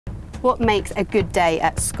What makes a good day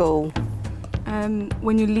at school?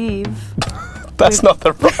 When you leave. That's not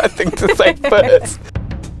the right thing to say first.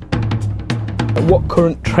 What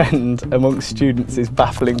current trend amongst students is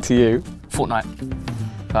baffling to you? Fortnite.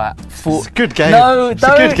 It's a good game. No,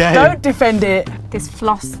 don't defend it. This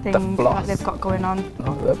floss thing that they've got going on.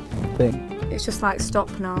 Oh, that thing. It's just like, stop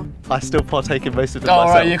now. I still partake in most of it Oh,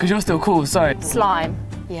 myself. right, yeah, because you're still cool, sorry. Slime.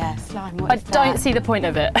 Yeah, slime. I don't see the point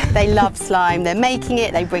of it. They love slime. They're making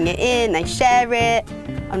it, they bring it in, they share it.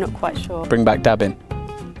 I'm not quite sure. Bring back dabbing.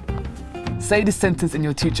 Say this sentence in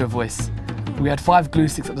your teacher voice. We had 5 glue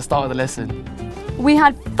sticks at the start of the lesson. We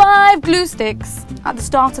had 5 glue sticks at the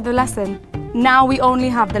start of the lesson. Now we only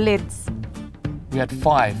have the lids. We had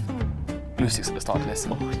 5 glue sticks at the start of the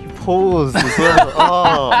lesson. Oh, you paused as well.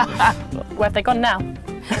 Oh. Where have they gone now?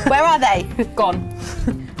 Where are they? Gone.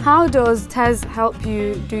 How does TES help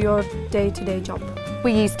you do your day-to-day job?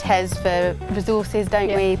 We use TES for resources,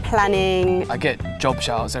 don't we? Planning. I get job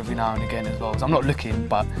shout-outs every now and again as well. So I'm not looking,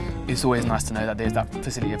 but it's always nice to know that there's that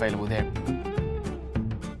facility available there.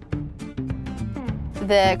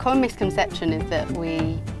 The common misconception is that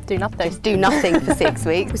we Do nothing. do nothing for 6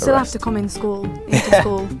 weeks. We still have to come into school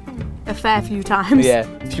a fair few times. Yeah.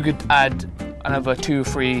 If you could add another 2 or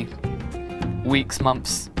 3 weeks,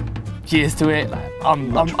 months, years to it, like,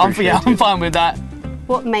 I'm fine with that.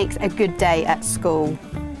 What makes a good day at school?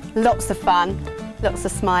 Lots of fun, lots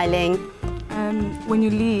of smiling. When you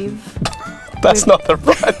leave. That's not the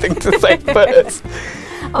right thing to say first.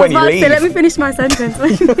 When you leave. Let me finish my sentence.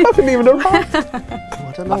 You haven't even arrived.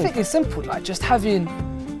 I don't know. I think it's simple, like just having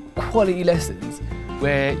quality lessons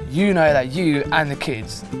where you know that you and the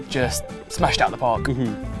kids just smashed out the park.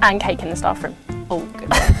 And cake in the staff room. Oh,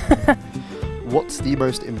 good. What's the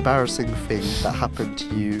most embarrassing thing that happened to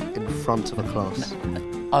you in front of a class?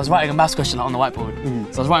 I was writing a maths question on the whiteboard,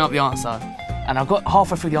 so I was writing up the answer, and I got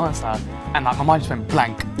halfway through the answer, and like my mind just went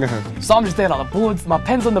blank. So I'm just there, like the boards, my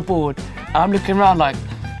pen's on the board, and I'm looking around like,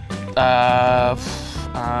 and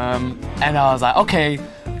I was like, okay,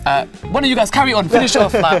 one of you guys carry on, finish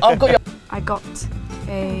off. Like I've got your. I got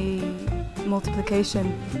a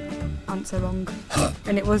multiplication answer wrong,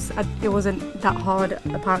 and it wasn't that hard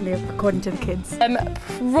apparently according to the kids.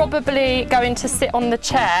 Probably going to sit on the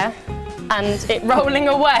chair and it rolling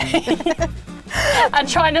away and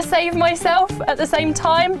trying to save myself at the same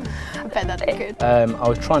time. I bet that's good. I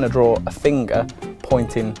was trying to draw a finger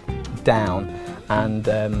pointing down, and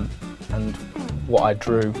what I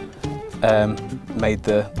drew made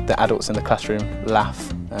the adults in the classroom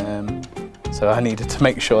laugh. So I needed to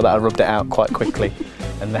make sure that I rubbed it out quite quickly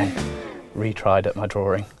and then retried at my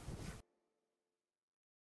drawing.